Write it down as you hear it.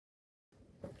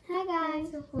Hi guys,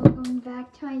 welcome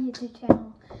back to my YouTube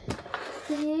channel.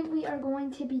 Today we are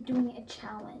going to be doing a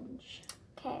challenge.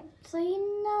 Okay, so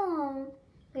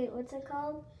wait, what's it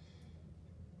called?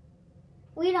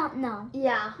 We don't know.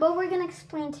 Yeah. But we're gonna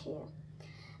explain to you.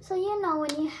 So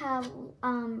when you have,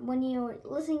 when you're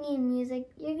listening to music,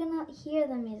 you're gonna hear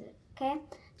the music, okay?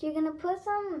 So you're gonna put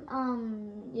some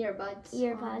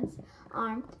earbuds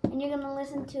on, and you're gonna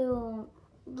listen to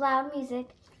loud music,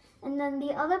 and then the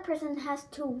other person has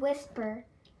to whisper,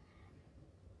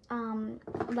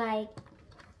 like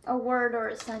A word or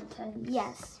a sentence.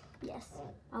 yes,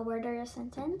 a word or a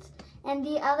sentence, and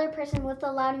the other person with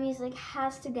the loud music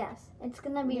has to guess. It's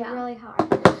gonna be really hard,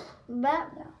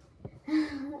 but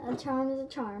a charm is a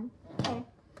charm. Okay.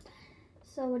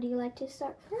 So would you like to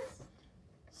start first?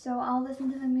 So I'll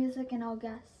listen to the music and I'll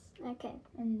guess. Okay.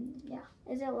 And yeah.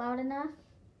 Is it loud enough?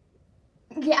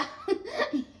 Yeah.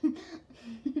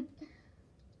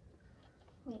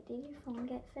 Wait, did your phone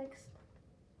get fixed?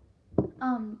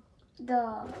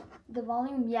 The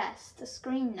volume, yes. The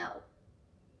screen, no.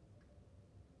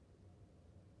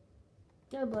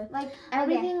 Oh boy. Like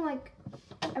everything,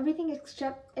 everything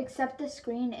except the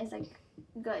screen is like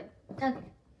good. Okay.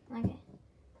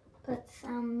 Put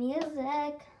some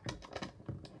music.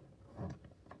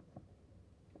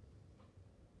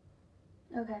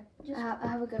 Okay. I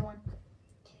have a good one.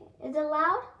 Okay. Is it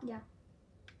loud? Yeah.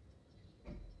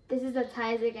 This is the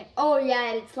ties again. Oh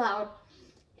yeah, it's loud.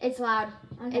 It's loud.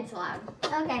 Okay. It's loud.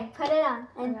 Okay, put it on.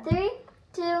 And Okay.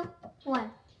 3, 2,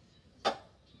 1.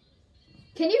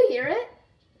 Can you hear it?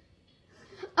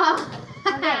 Oh.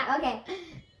 Okay.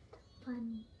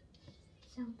 Bunny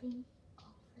jumping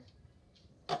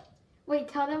over. Wait,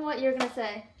 tell them what you're gonna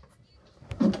say.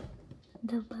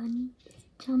 The bunny is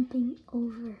jumping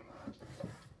over.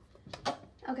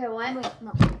 Okay, what? Wait,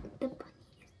 no. The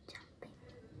bunny is jumping.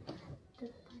 The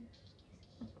bunny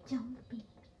is jumping.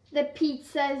 The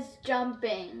pizza's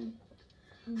jumping.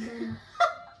 The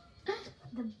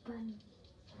bunny.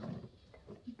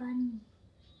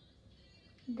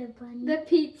 The bunny. The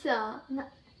pizza. No,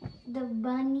 the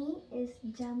bunny is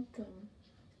jumping.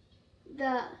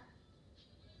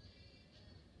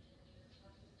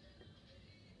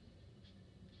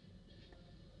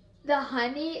 The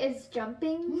honey is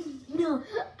jumping? No.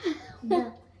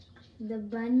 The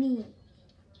bunny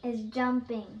is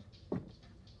jumping.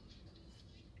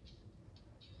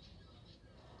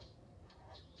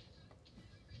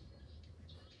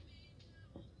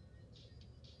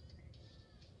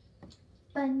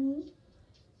 Bunny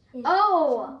is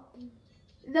jumping.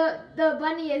 The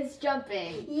bunny is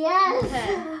jumping. Yes.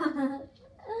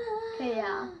 Okay,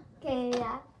 yeah. Okay,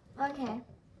 yeah. Okay.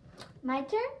 My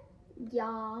turn?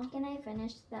 Yeah. Can I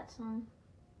finish that song?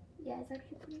 Yeah, it's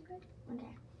actually pretty good.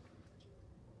 Okay.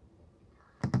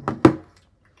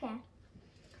 Okay.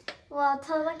 Well,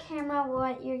 tell the camera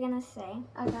what you're gonna say.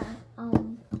 Okay.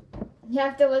 You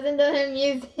have to listen to the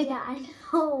music. Yeah, I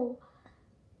know.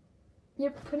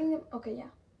 You're putting them. Okay,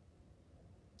 yeah.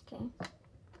 Okay.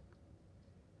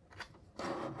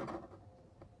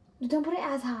 Don't put it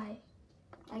as high.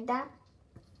 Like that?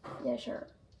 Yeah, sure.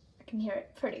 I can hear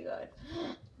it pretty good.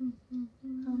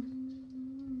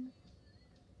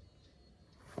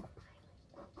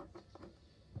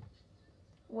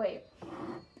 Wait.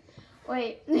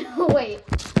 Wait. Wait.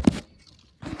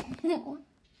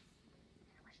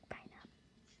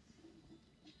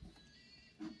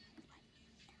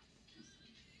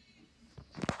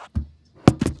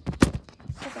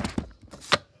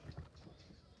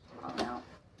 Oh no.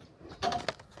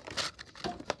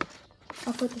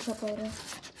 I'll put this up later.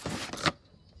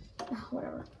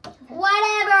 Whatever. Okay.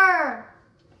 Whatever!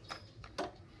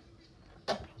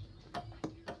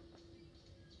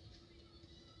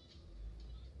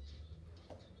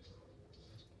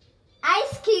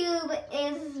 Ice Cube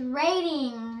is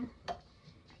rating.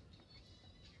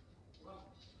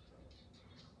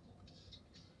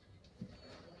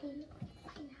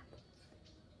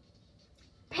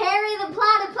 Perry the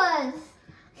platypus.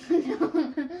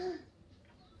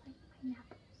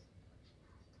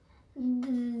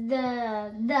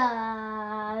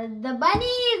 The bunny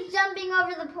is jumping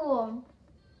over the pool.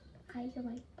 I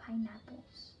like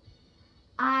pineapples.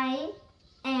 I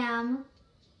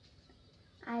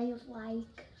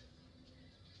like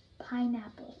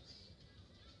pineapples.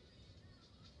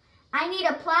 I need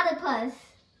a platypus.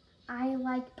 I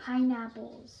like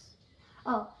pineapples.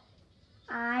 Oh.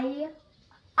 I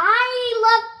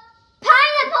love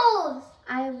pineapples.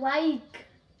 I like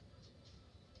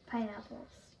pineapples.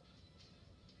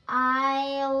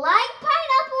 I like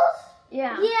pineapples.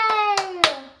 Yeah. Yay.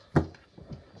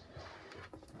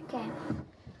 Okay.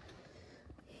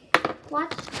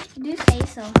 Watch. Do say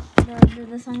so.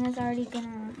 The song is already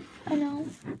gonna. I know.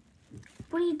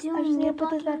 What are you doing? I just need to You're put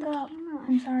this back blocking the up. camera.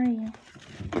 I'm sorry.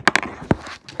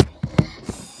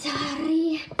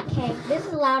 Sorry. Okay, this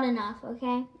is loud enough,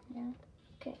 okay? Yeah.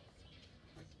 Okay.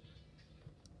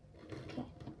 Okay.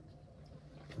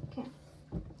 Okay.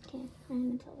 Okay,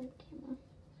 I'm gonna tell the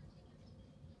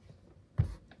camera.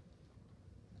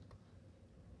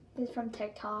 This is from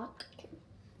TikTok.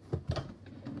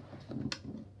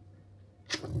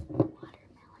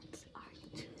 Watermelons are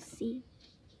juicy.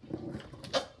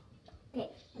 Okay,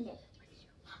 okay.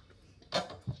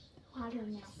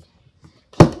 Watermelon.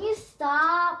 Can you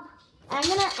stop? I'm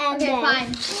gonna end Okay,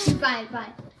 this. fine.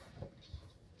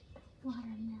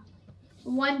 Watermelon.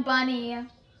 One bunny.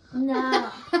 No.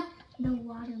 The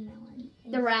watermelon.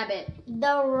 The rabbit.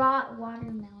 The raw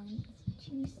watermelon is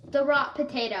juicy. The raw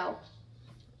potato.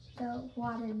 The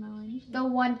watermelon. The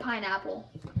one pineapple.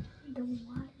 The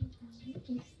watermelon is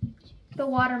juicy. The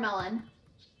watermelon.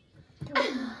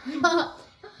 What?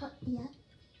 Yeah.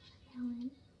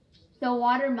 Watermelon The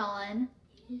watermelon.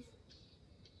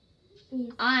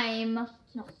 is I'm.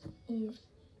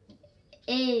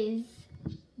 Is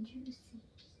juicy.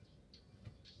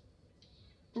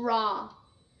 raw.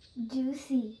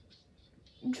 Juicy.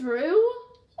 Drew.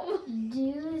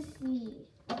 Juicy.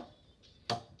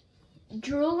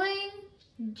 Drooling.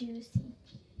 Juicy.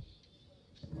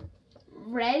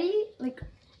 Ready? Like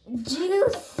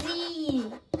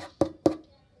Juicy.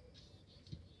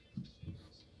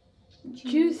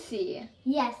 juicy.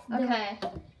 Yes. Okay.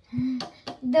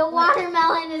 The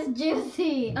watermelon is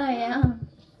juicy. I am.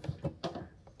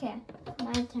 Okay,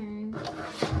 my turn.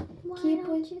 Keep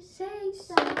what you say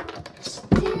so.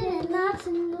 Didn't not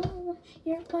to know.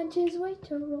 Your punches way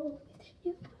to roll.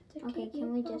 Okay,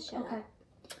 can we just shut Okay. up?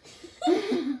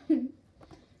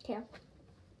 Okay.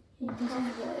 This is what.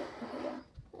 Okay,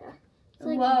 It's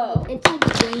like, Whoa. It's like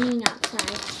raining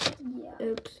outside. yeah.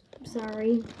 Oops.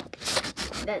 Sorry.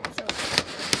 That's so.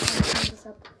 Turn this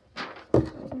up.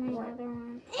 My other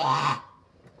one. Oh,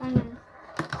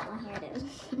 here it is.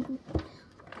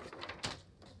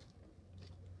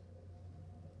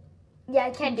 Yeah, I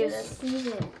can't do Just this. seize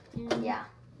it. Yeah.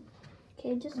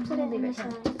 Okay, just I'm put gonna it in leave the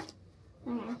it here. side.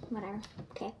 Okay, whatever.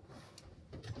 Okay.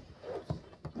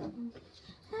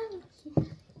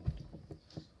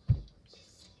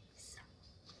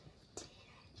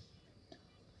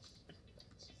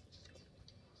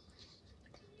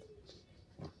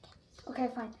 Okay,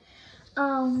 fine.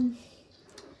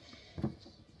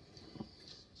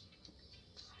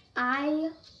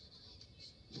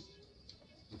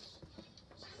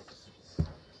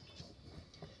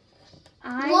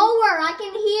 Lower, I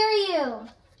can hear you.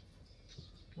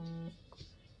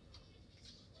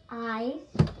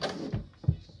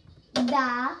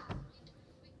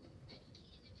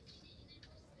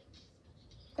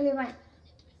 Okay, fine.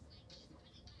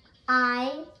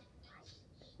 I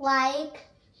like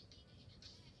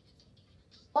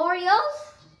Oreos.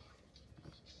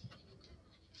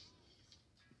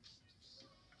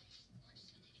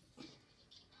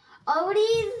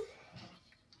 Odie's.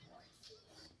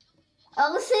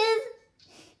 Osis.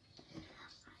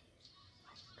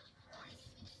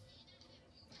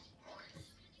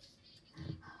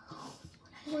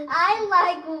 I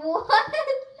like what?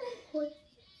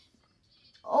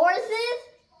 Horses?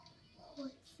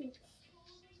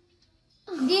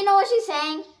 Do you know what she's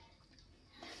saying?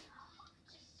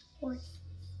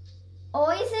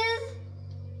 Oises?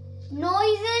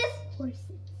 Noises?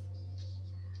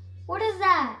 What is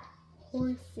that?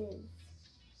 Horses.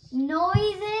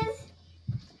 Noises?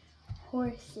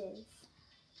 Horses.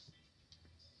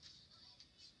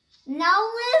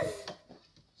 Nowless?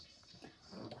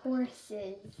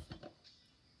 Horses.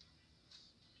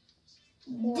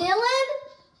 Dylan?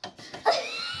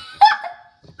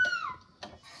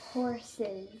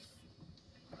 Horses.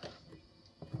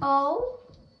 Oh?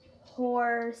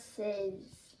 Horses.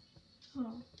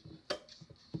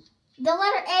 The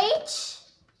letter H?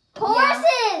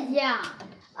 Horses! Yeah.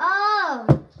 Oh.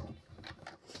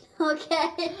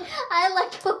 Okay. I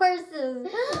like horses.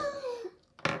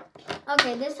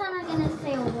 Okay, this time I'm going to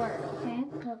say a word, okay?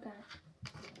 Okay.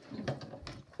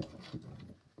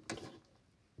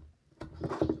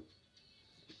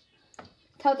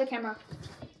 Tell the camera.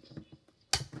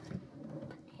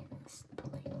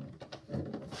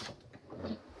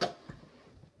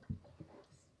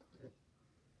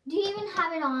 Do you even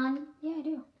have it on? Yeah, I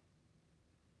do.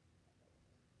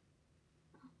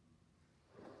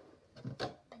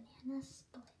 Banana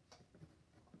split.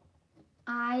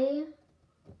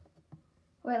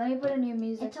 Wait, let me put a new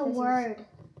music. It's a word.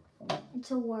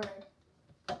 It's a word.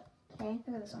 Okay?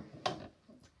 Look at this one.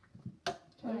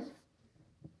 Okay.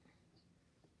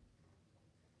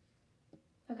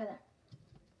 Okay, there.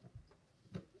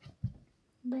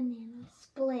 Banana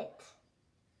split.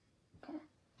 Okay.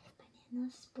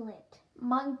 Banana split.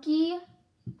 Monkey.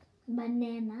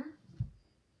 Banana.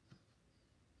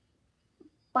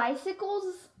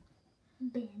 Bicycles.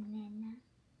 Banana.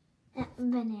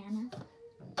 Banana.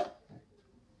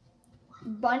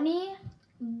 Bunny.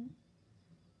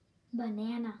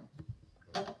 Banana.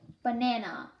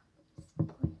 Banana.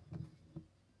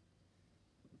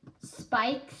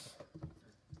 Spikes.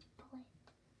 Split.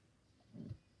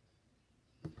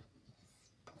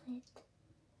 Okay,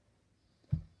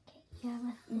 yeah.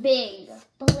 Big.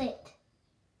 Split.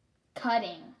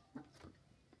 Cutting.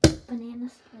 Banana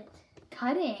split.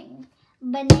 Cutting.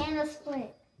 Banana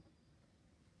split.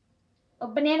 A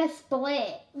banana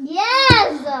split.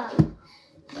 Yes!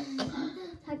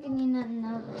 How can you not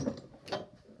know this?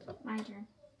 My turn.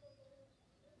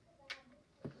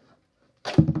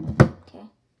 Okay.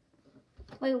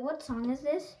 Wait, what song is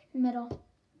this? Middle.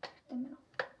 The middle.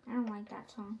 I don't like that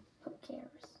song. Who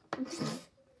cares?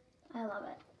 I love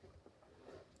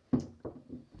it.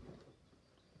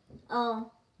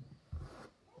 Oh,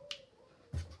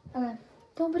 Okay.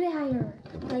 Don't put it higher.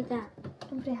 like that.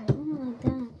 Don't put it higher. Oh, like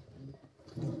that.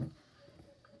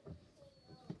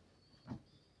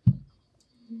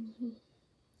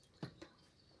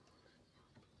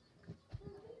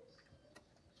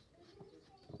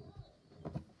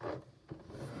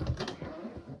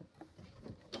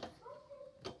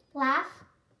 Laugh.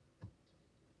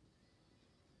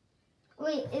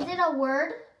 Wait, is it a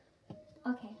word?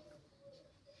 Okay.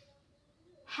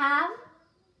 Have.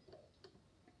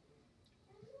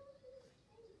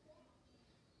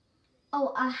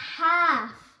 Oh, a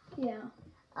half. Yeah.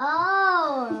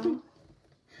 Oh.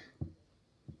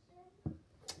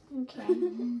 Okay.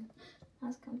 I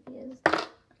was confused.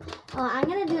 Oh, I'm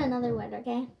gonna do another word,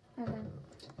 okay?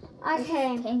 Okay.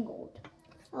 Okay. Tangled.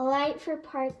 Like for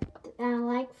part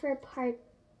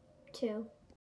 2.